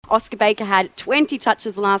Oskar Baker had 20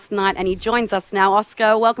 touches last night and he joins us now.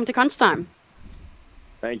 Oskar, welcome to Crunch Time.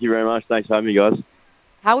 Thank you very much. Thanks for having me, guys.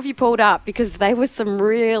 How have you pulled up? Because there were some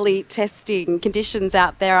really testing conditions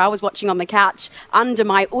out there. I was watching on the couch under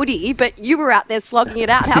my hoodie, but you were out there slogging it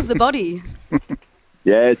out. How's the body?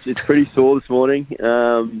 Yeah, it's pretty sore this morning.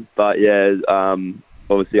 But yeah,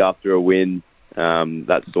 obviously after a win,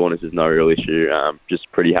 that soreness is no real issue.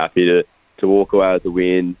 Just pretty happy to walk away with the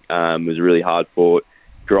win. It was a really hard-fought,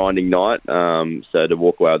 grinding night. So to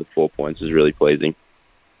walk away with the 4 points was really pleasing.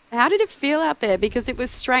 How did it feel out there? Because it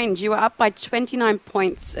was strange. You were up by 29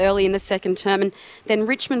 points early in the second term, and then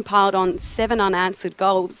Richmond piled on 7 unanswered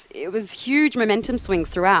goals. It was huge momentum swings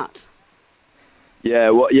throughout. Yeah,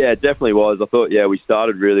 well, yeah, it definitely was. I thought, we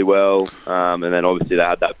started really well, and then obviously they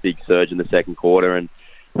had that big surge in the second quarter, and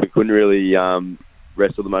we couldn't really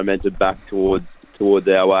wrestle the momentum back towards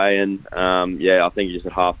our way. And I think just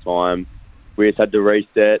at half time, we just had to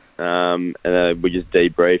reset, and then we just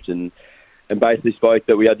debriefed and basically spoke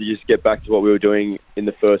that we had to just get back to what we were doing in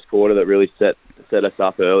the first quarter that really set us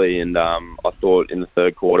up early. And I thought in the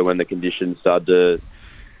third quarter, when the conditions started to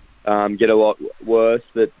get a lot worse,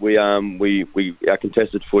 that our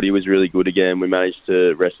contested footy was really good again. We managed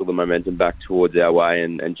to wrestle the momentum back towards our way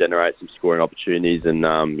and generate some scoring opportunities. And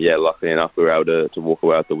luckily enough, we were able to walk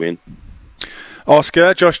away with the win.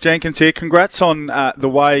 Oskar, Josh Jenkins here. Congrats on the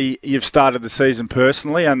way you've started the season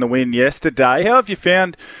personally and the win yesterday. How have you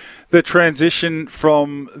found the transition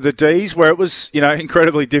from the Ds, where it was,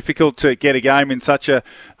 incredibly difficult to get a game in such a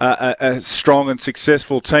strong and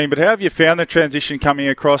successful team? But how have you found the transition coming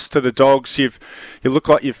across to the Dogs? You look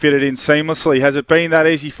like you've fitted in seamlessly. Has it been that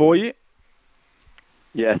easy for you?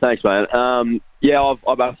 Yeah, thanks, man.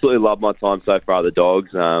 I've absolutely loved my time so far at the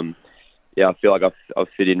Dogs. I feel like I've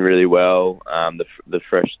fit in really well. The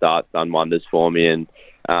fresh start's done wonders for me, and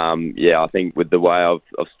I think with the way I've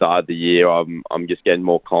started the year, I'm just getting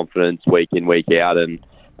more confidence week in, week out, and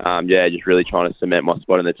just really trying to cement my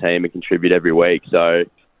spot in the team and contribute every week. So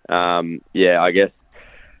I guess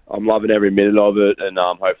I'm loving every minute of it, and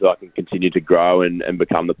hopefully I can continue to grow and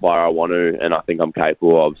become the player I want to, and I think I'm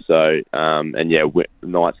capable of. So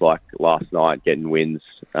nights like last night, getting wins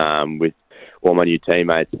with all my new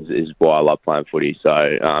teammates is why I love playing footy.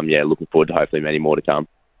 So looking forward to hopefully many more to come.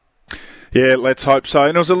 Yeah, let's hope so.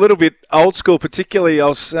 And it was a little bit old school, particularly I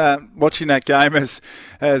was watching that game as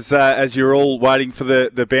you're all waiting for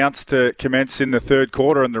the bounce to commence in the third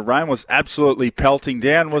quarter, and the rain was absolutely pelting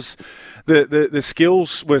down. Was the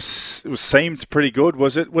skills seemed pretty good?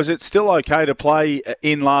 Was it still okay to play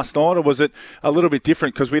in last night, or was it a little bit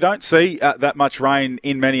different? Because we don't see that much rain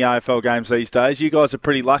in many AFL games these days. You guys are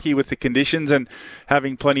pretty lucky with the conditions and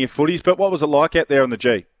having plenty of footies. But what was it like out there on the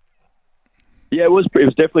G? Yeah, it was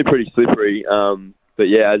definitely pretty slippery. But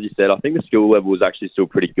as you said, I think the skill level was actually still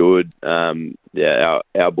pretty good.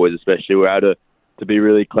 Our boys especially were able to be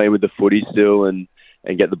really clean with the footy still and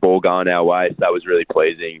get the ball going our way. So that was really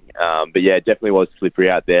pleasing. It definitely was slippery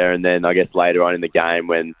out there. And then I guess later on in the game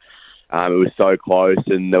when it was so close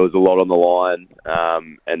and there was a lot on the line,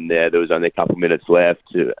 and there was only a couple of minutes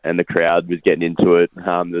left, and the crowd was getting into it.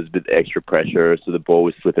 There was a bit of extra pressure, so the ball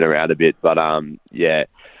was slipping around a bit. But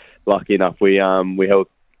lucky enough, we held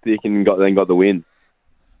thick and got the win.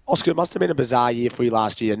 Oskar, it must have been a bizarre year for you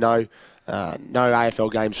last year. No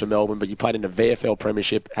AFL games for Melbourne, but you played in a VFL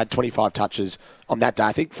premiership, had 25 touches on that day.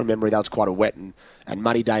 I think from memory that was quite a wet and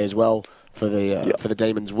muddy day as well for the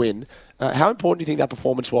Demons win. How important do you think that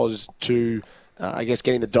performance was to,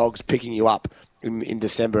 getting the Dogs picking you up in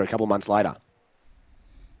December a couple of months later?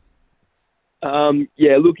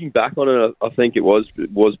 Looking back on it, I think it was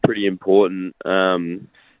pretty important.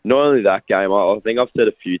 Not only that game, I think I've said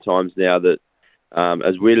a few times now that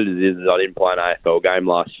as weird as it is, I didn't play an AFL game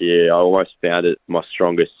last year. I almost found it my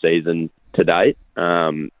strongest season to date,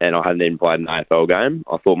 and I hadn't even played an AFL game.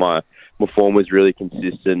 I thought my form was really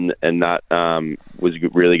consistent, and that was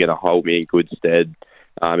really going to hold me in good stead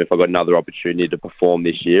if I got another opportunity to perform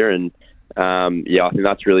this year. And I think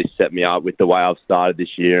that's really set me up with the way I've started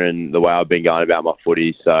this year and the way I've been going about my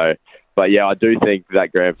footy. So, I do think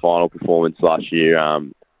that grand final performance last year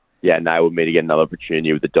enabled me to get another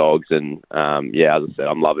opportunity with the Dogs. And, as I said,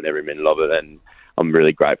 I'm loving every minute of it, and I'm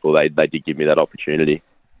really grateful they did give me that opportunity.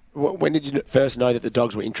 When did you first know that the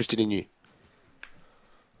Dogs were interested in you?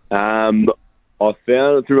 I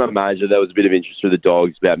found through my manager there was a bit of interest through the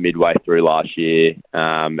Dogs about midway through last year,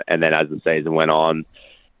 and then as the season went on,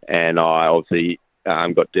 and I obviously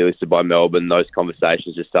got delisted by Melbourne, those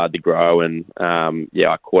conversations just started to grow, and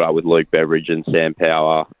I caught up with Luke Beveridge and Sam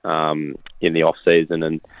Power in the off-season,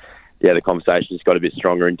 and the conversations got a bit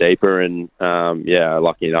stronger and deeper, and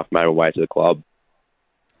lucky enough made my way to the club.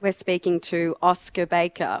 We're speaking to Oskar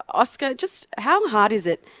Baker. Oskar, just how hard is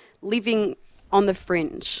it living on the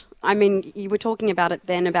fringe? I mean, you were talking about it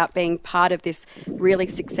then, about being part of this really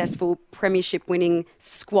successful premiership winning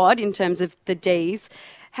squad in terms of the Ds.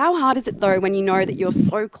 How hard is it, though, when you know that you're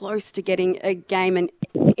so close to getting a game and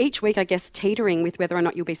each week, I guess, teetering with whether or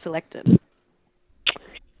not you'll be selected?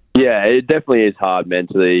 Yeah, it definitely is hard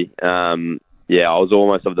mentally. I was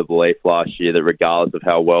almost of the belief last year that regardless of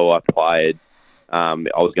how well I played, I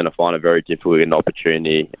was going to find a very difficult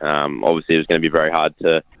opportunity. Obviously, it was going to be very hard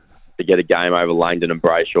to get a game over Langdon and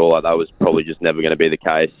Brayshaw. Like, that was probably just never going to be the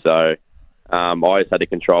case. So I just had to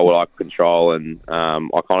control what I could control, and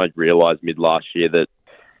I kind of realised mid last year that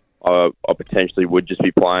I potentially would just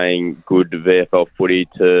be playing good VFL footy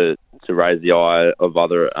to raise the eye of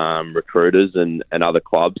other recruiters and other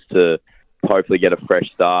clubs to hopefully get a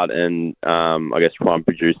fresh start and I guess try and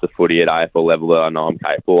produce the footy at AFL level that I know I'm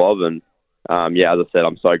capable of. And as I said,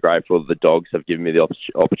 I'm so grateful that the Dogs have given me the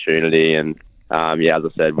opportunity. And as I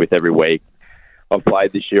said, with every week I've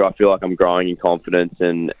played this year, I feel like I'm growing in confidence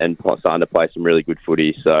and starting to play some really good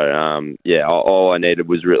footy. So, all I needed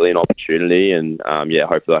was really an opportunity, and,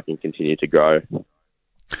 hopefully I can continue to grow.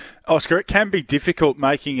 Oskar, it can be difficult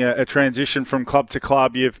making a transition from club to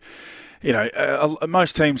club.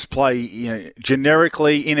 Most teams play,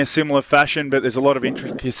 generically in a similar fashion, but there's a lot of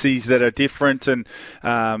intricacies that are different, and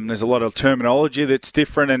there's a lot of terminology that's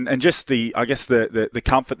different, and just the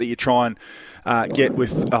comfort that you try and get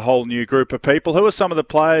with a whole new group of people. Who are some of the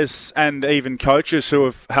players and even coaches who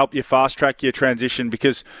have helped you fast track your transition?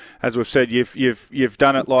 Because, as we've said, you've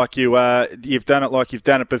done it like you've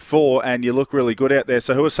done it before, and you look really good out there.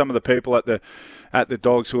 So, who are some of the people at the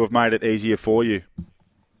Dogs who have made it easier for you?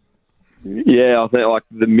 Yeah, I think like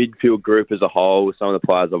the midfield group as a whole, some of the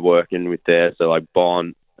players I'm working with there, so like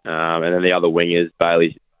Bond, and then the other wingers,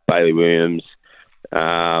 Bailey Williams,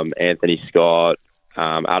 Anthony Scott,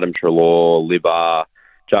 Adam Treloar, Libbar,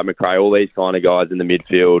 Jack McRae, all these kind of guys in the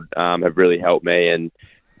midfield have really helped me, and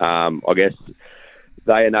I guess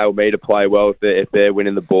they enable me to play well. If they're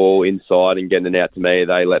winning the ball inside and getting it out to me,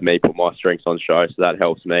 they let me put my strengths on show, so that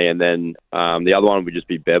helps me. And then the other one would just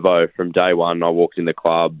be Bevo. From day one, I walked in the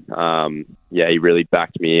club. He really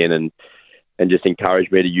backed me in and just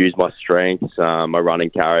encouraged me to use my strengths, my run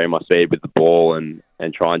and carry, my speed with the ball, and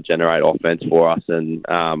try and generate offense for us. And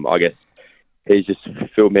I guess he's just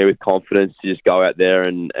filled me with confidence to just go out there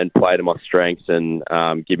and play to my strengths and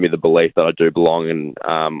give me the belief that I do belong and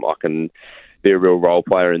I can be a real role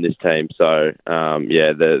player in this team. So,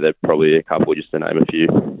 they're probably a couple, just to name a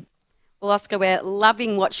few. Well, Oskar, we're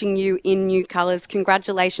loving watching you in new colours.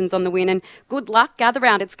 Congratulations on the win and good luck. Gather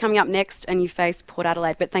round. It's coming up next and you face Port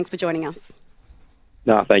Adelaide. But thanks for joining us.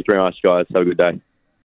 No, thank you very much, guys. Have a good day.